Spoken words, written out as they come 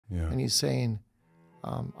Yeah. And he's saying,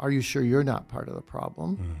 are you sure you're not part of the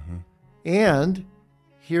problem? And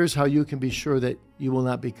here's how you can be sure that you will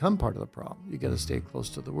not become part of the problem. You got to stay close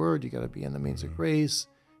to the Word. You got to be in the means of grace.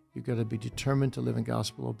 You got to be determined to live in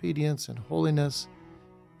gospel obedience and holiness,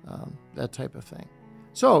 that type of thing.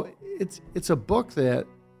 So it's a book that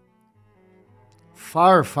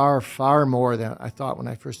far, far, far more than I thought when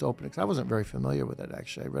I first opened it, because I wasn't very familiar with it,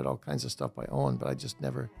 actually. I read all kinds of stuff by Owen, but I just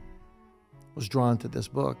never was drawn to this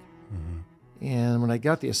book. And when I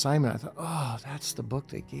got the assignment, I thought, oh, that's the book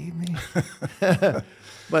they gave me.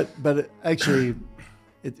 but actually,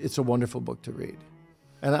 it's a wonderful book to read.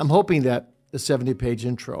 And I'm hoping that the 70-page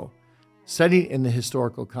intro, setting in the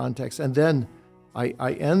historical context, and then I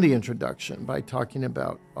end the introduction by talking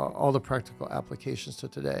about all the practical applications to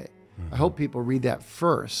today. I hope people read that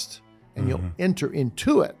first, and you'll enter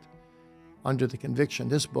into it under the conviction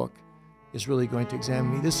this book is really going to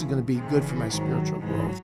examine me. This is going to be good for my spiritual growth.